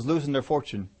else was losing their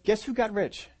fortune, guess who got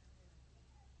rich?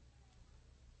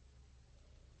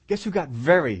 Guess who got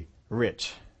very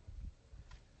rich?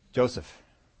 Joseph.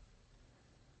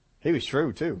 He was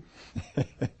shrewd too.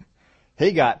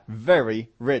 He got very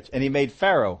rich, and he made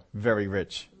Pharaoh very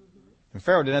rich. And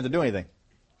Pharaoh didn't have to do anything.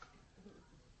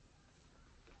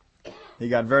 He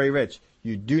got very rich.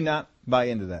 You do not buy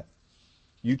into that.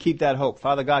 You keep that hope.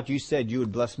 Father God, you said you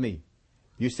would bless me.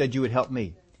 You said you would help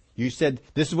me. You said,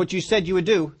 this is what you said you would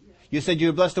do. You said you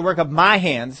would bless the work of my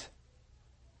hands.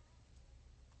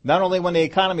 Not only when the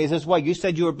economy is this way, you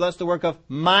said you would bless the work of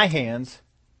my hands.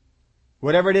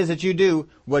 Whatever it is that you do,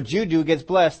 what you do gets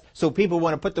blessed, so people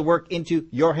want to put the work into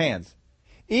your hands.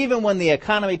 Even when the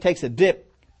economy takes a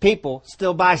dip, people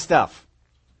still buy stuff.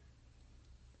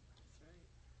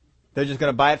 They're just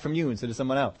going to buy it from you instead of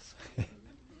someone else.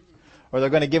 Or they're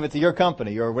going to give it to your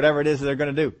company or whatever it is that they're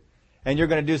going to do. And you're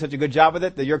going to do such a good job with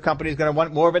it that your company is going to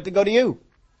want more of it to go to you.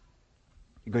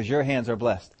 Because your hands are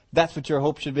blessed. That's what your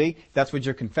hope should be. That's what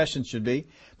your confession should be.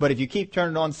 But if you keep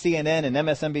turning on CNN and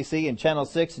MSNBC and Channel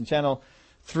 6 and Channel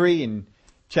 3 and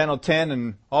Channel 10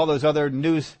 and all those other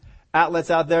news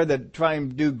outlets out there that try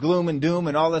and do gloom and doom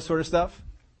and all that sort of stuff,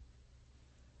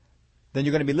 then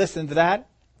you're going to be listening to that.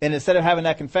 And instead of having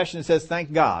that confession that says,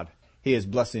 thank God, He is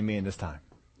blessing me in this time,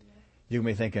 you're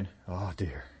going to be thinking, oh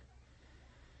dear.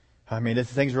 I mean,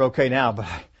 things are okay now, but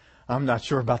I'm not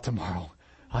sure about tomorrow.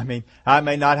 I mean, I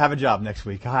may not have a job next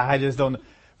week. I just don't know.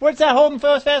 What's that holding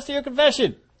fast to your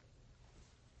confession?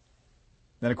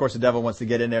 Then, of course, the devil wants to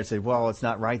get in there and say, well, it's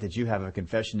not right that you have a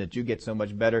confession, that you get so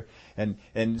much better and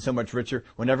so much richer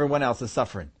when everyone else is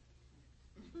suffering.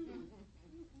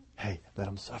 Hey, let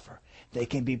them suffer. They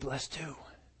can be blessed too.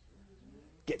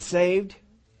 Get saved,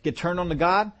 get turned on to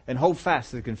God, and hold fast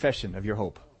to the confession of your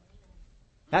hope.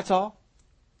 That's all.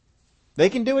 They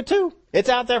can do it too. It's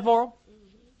out there for them.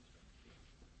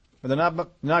 But they're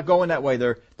not going that way.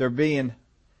 They're being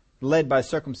led by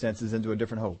circumstances into a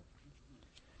different hope.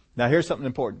 Now here's something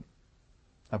important.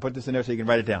 I'll put this in there so you can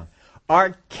write it down.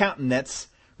 Our countenance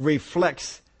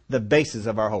reflects the basis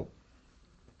of our hope.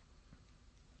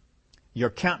 Your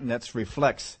countenance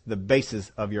reflects the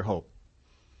basis of your hope.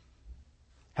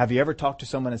 Have you ever talked to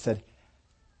someone and said,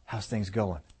 how's things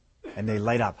going? And they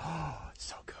light up. Oh, it's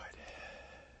so good.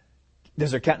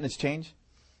 Does their countenance change?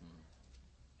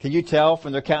 Can you tell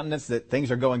from their countenance that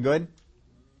things are going good?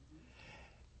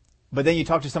 But then you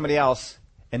talk to somebody else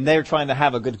and they're trying to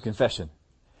have a good confession.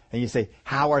 And you say,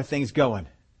 how are things going?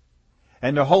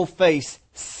 And their whole face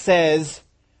says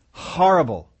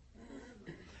horrible.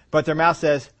 But their mouth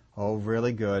says, oh,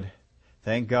 really good.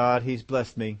 Thank God He's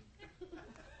blessed me.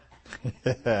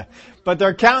 But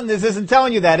their countenance isn't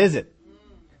telling you that, is it?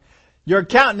 Your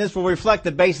countenance will reflect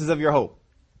the basis of your hope.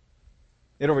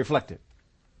 It'll reflect it.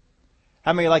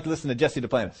 How many like to listen to Jesse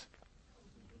Duplantis?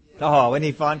 Oh, isn't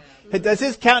he fun? Does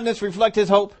his countenance reflect his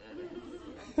hope?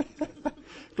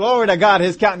 Glory to God,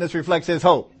 his countenance reflects his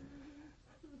hope.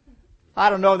 I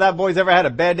don't know if that boy's ever had a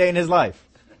bad day in his life.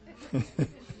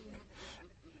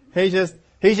 He's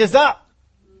just up.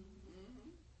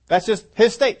 That's just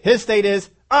his state. His state is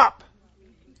up.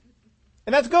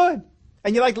 And that's good.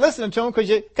 And you like listening to him because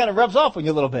it kind of rubs off on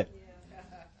you a little bit.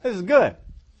 This is good.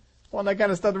 I want that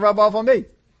kind of stuff to rub off on me.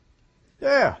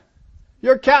 Yeah.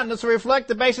 Your countenance will reflect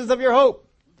the basis of your hope.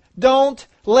 Don't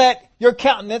let your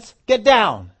countenance get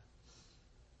down.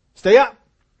 Stay up.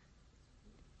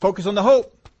 Focus on the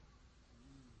hope.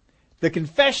 The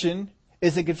confession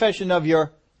is the confession of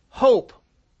your hope.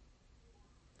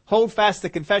 Hold fast the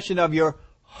confession of your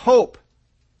hope.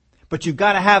 But you've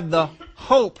got to have the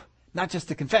hope, not just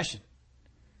the confession.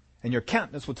 And your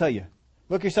countenance will tell you.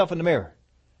 Look yourself in the mirror.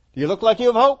 Do you look like you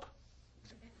have hope?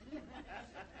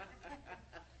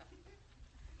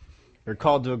 You're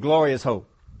called to a glorious hope.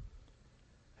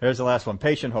 Here's the last one.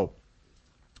 Patient hope.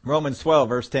 Romans 12,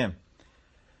 verse 10.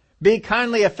 Be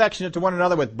kindly affectionate to one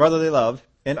another with brotherly love,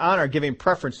 in honor giving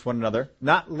preference to one another,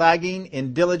 not lagging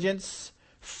in diligence,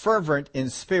 fervent in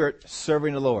spirit,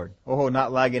 serving the Lord. Oh,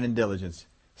 not lagging in diligence.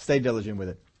 Stay diligent with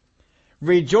it.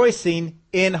 Rejoicing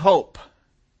in hope.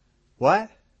 What?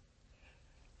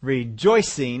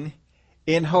 Rejoicing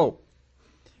in hope.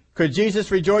 Could Jesus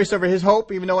rejoice over His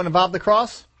hope even though it involved the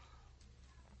cross?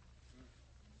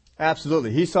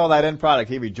 Absolutely. He saw that end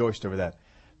product. He rejoiced over that.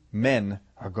 Men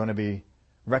are going to be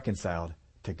reconciled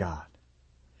to God.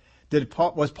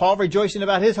 Was Paul rejoicing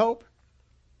about his hope?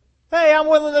 Hey, I'm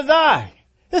willing to die.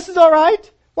 This is all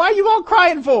right. Why are you all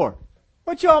crying for?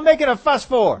 What you all making a fuss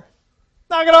for?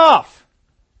 Knock it off.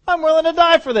 I'm willing to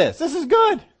die for this. This is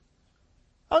good.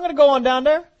 I'm going to go on down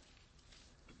there.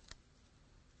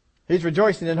 He's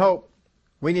rejoicing in hope.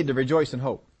 We need to rejoice in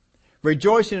hope.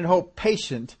 Rejoicing in hope,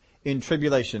 patient in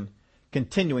tribulation,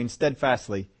 continuing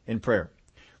steadfastly in prayer.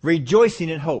 Rejoicing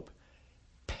in hope,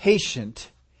 patient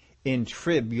in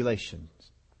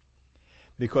tribulations.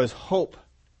 Because hope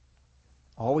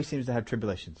always seems to have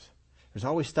tribulations. There's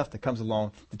always stuff that comes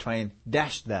along to try and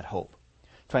dash that hope.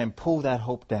 Try and pull that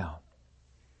hope down.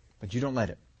 But you don't let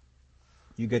it.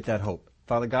 You get that hope.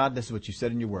 Father God, this is what you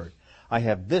said in your word. I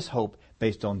have this hope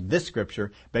based on this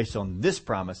scripture, based on this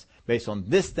promise, based on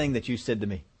this thing that you said to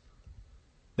me.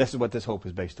 This is what this hope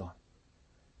is based on.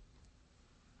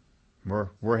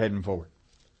 We're heading forward.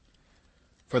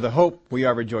 For the hope, we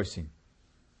are rejoicing.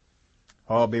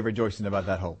 I'll be rejoicing about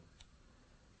that hope.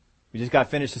 We just got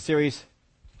finished a series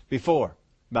before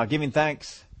about giving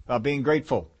thanks, about being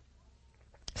grateful.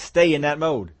 Stay in that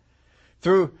mode.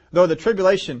 Though the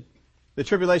tribulations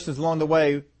along the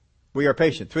way, we are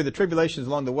patient. Through the tribulations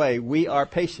along the way, we are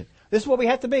patient. This is what we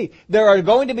have to be. There are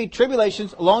going to be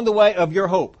tribulations along the way of your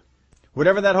hope.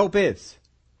 Whatever that hope is.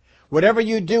 Whatever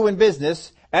you do in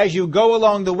business, as you go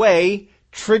along the way,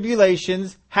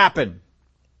 tribulations happen.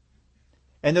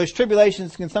 And those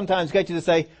tribulations can sometimes get you to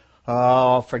say,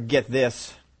 oh, forget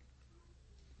this.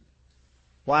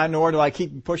 Why in the world do I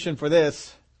keep pushing for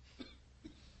this?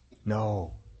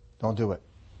 No, don't do it.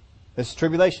 This is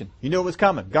tribulation. You knew it was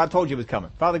coming. God told you it was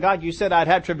coming. Father God, you said I'd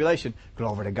have tribulation.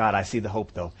 Glory to God, I see the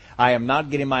hope though. I am not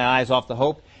getting my eyes off the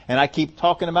hope. And I keep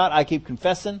talking about, I keep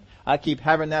confessing, I keep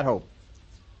having that hope.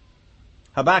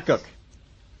 Habakkuk,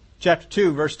 chapter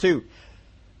 2, verse 2.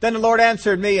 Then the Lord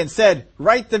answered me and said,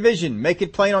 write the vision, make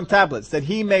it plain on tablets, that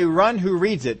he may run who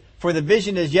reads it. For the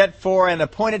vision is yet for an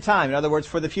appointed time. In other words,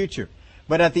 for the future.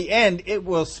 But at the end it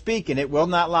will speak and it will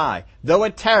not lie. Though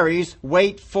it tarries,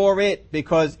 wait for it,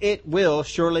 because it will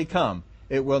surely come.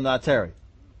 It will not tarry.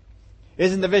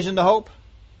 Isn't the vision the hope?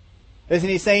 Isn't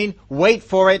he saying, wait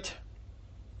for it?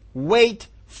 Wait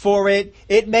for it.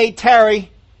 It may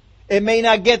tarry. It may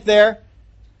not get there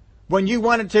when you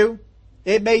want it to.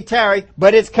 It may tarry,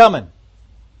 but it's coming.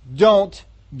 Don't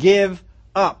give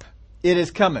up. It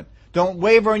is coming. Don't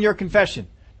waver in your confession.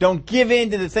 Don't give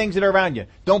in to the things that are around you.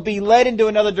 Don't be led into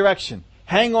another direction.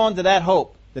 Hang on to that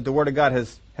hope that the Word of God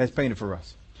has painted for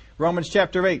us. Romans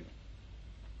chapter 8.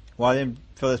 Well, I didn't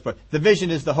fill this part. The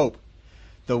vision is the hope.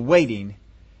 The waiting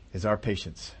is our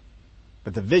patience.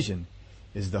 But the vision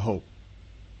is the hope.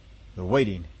 The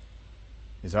waiting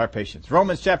is our patience.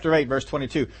 Romans chapter 8, verse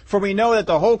 22. For we know that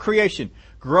the whole creation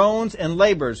groans and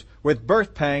labors with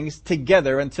birth pangs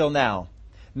together until now.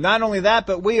 Not only that,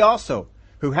 but we also,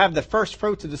 who have the first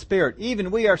fruits of the Spirit,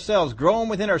 even we ourselves groan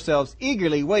within ourselves,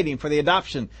 eagerly waiting for the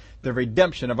adoption, the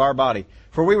redemption of our body.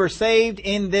 For we were saved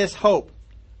in this hope.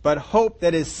 But hope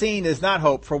that is seen is not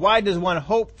hope. For why does one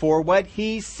hope for what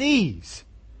he sees?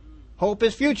 Hope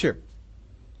is future.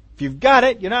 If you've got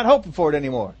it, you're not hoping for it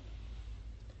anymore.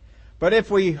 But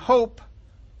if we hope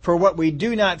for what we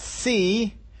do not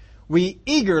see, we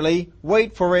eagerly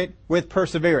wait for it with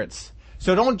perseverance.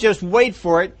 So don't just wait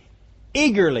for it,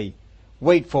 eagerly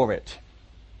wait for it.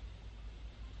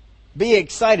 Be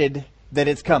excited that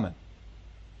it's coming.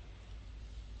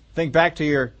 Think back to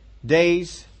your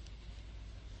days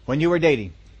when you were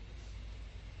dating.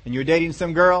 And you were dating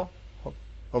some girl,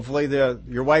 hopefully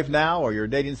your wife now, or you're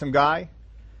dating some guy,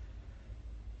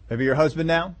 maybe your husband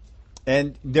now.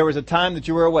 And there was a time that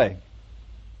you were away.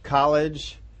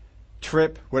 College,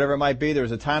 trip, whatever it might be, there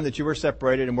was a time that you were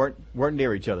separated and weren't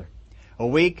near each other. A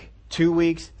week, 2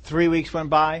 weeks, 3 weeks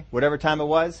went by, whatever time it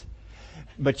was.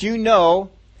 But you know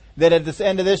that at the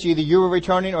end of this, either you were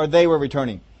returning or they were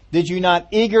returning. Did you not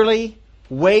eagerly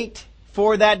wait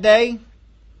for that day? In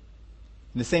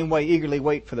the same way, eagerly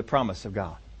wait for the promise of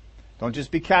God. Don't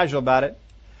just be casual about it.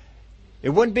 It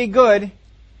wouldn't be good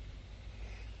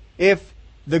if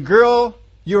the girl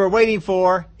you were waiting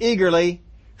for eagerly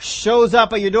shows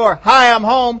up at your door. Hi, I'm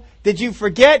home. Did you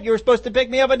forget you were supposed to pick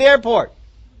me up at the airport?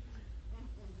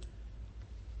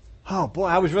 Oh boy,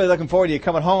 I was really looking forward to you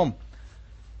coming home.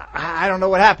 I don't know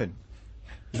what happened.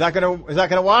 Is that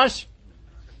gonna wash?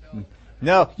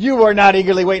 No, you were not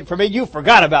eagerly waiting for me. You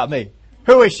forgot about me.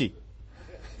 Who is she?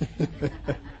 All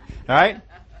right?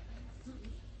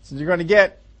 So you're going to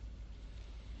get,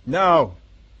 no,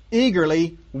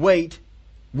 eagerly wait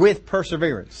with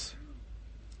perseverance.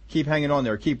 Keep hanging on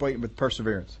there. Keep waiting with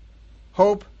perseverance.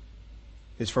 Hope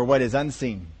is for what is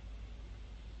unseen.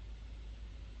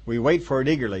 We wait for it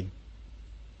eagerly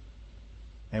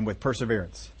and with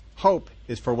perseverance. Hope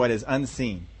is for what is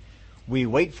unseen. We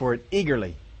wait for it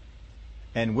eagerly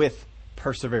and with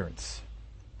perseverance.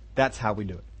 That's how we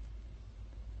do it.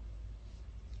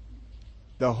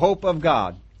 The hope of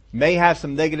God may have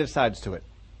some negative sides to it,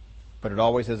 but it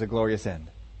always has a glorious end.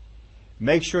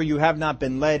 Make sure you have not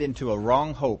been led into a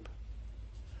wrong hope.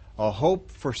 A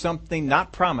hope for something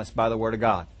not promised by the Word of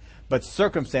God. But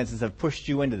circumstances have pushed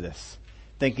you into this,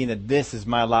 thinking that this is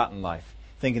my lot in life.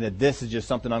 Thinking that this is just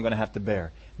something I'm going to have to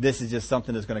bear. This is just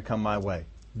something that's going to come my way.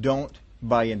 Don't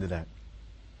buy into that.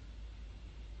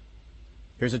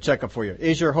 Here's a checkup for you.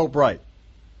 Is your hope right?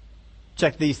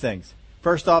 Check these things.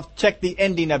 First off, check the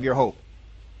ending of your hope.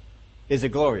 Is it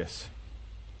glorious?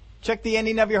 Check the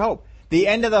ending of your hope. The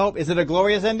end of the hope, is it a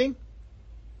glorious ending?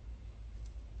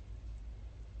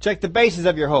 Check the basis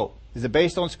of your hope. Is it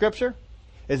based on Scripture?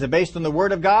 Is it based on the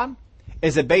Word of God?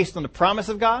 Is it based on the promise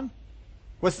of God?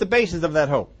 What's the basis of that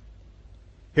hope?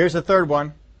 Here's the third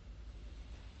one.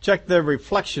 Check the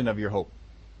reflection of your hope.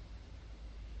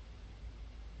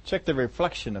 Check the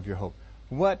reflection of your hope.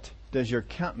 What does your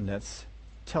countenance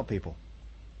tell people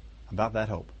about that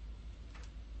hope?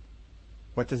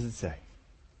 What does it say?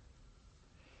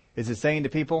 Is it saying to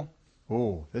people,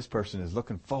 oh, this person is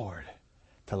looking forward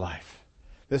to life.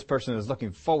 This person is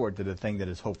looking forward to the thing that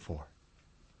is hoped for?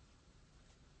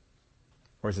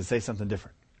 Or does it say something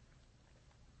different?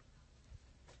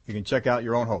 You can check out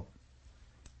your own hope.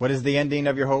 What is the ending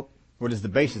of your hope? What is the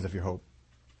basis of your hope?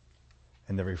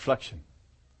 And the reflection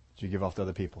that you give off to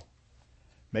other people.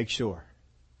 Make sure,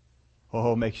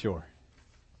 make sure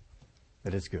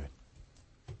that it's good.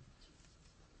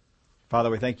 Father,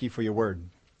 we thank you for your word.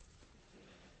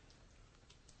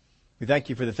 We thank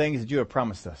you for the things that you have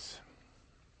promised us.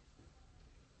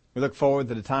 We look forward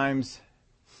to the times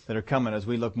that are coming as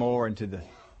we look more into the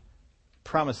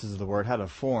promises of the word, how to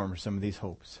form some of these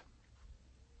hopes.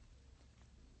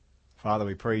 Father,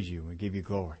 we praise you. We give you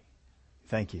glory.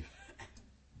 Thank you.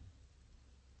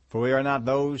 For we are not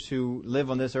those who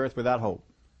live on this earth without hope.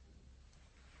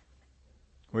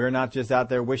 We are not just out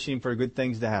there wishing for good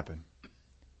things to happen.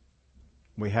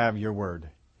 We have your word.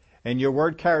 And your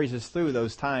word carries us through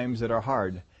those times that are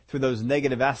hard, through those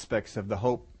negative aspects of the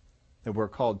hope that we're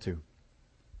called to.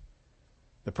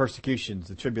 The persecutions,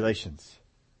 the tribulations.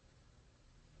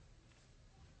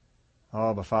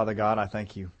 Oh, but Father God, I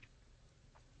thank you.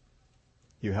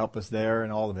 You help us there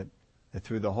in all of it, that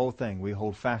through the whole thing we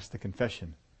hold fast the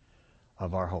confession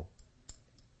of our hope.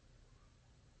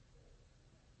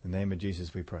 In the name of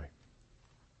Jesus we pray.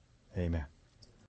 Amen.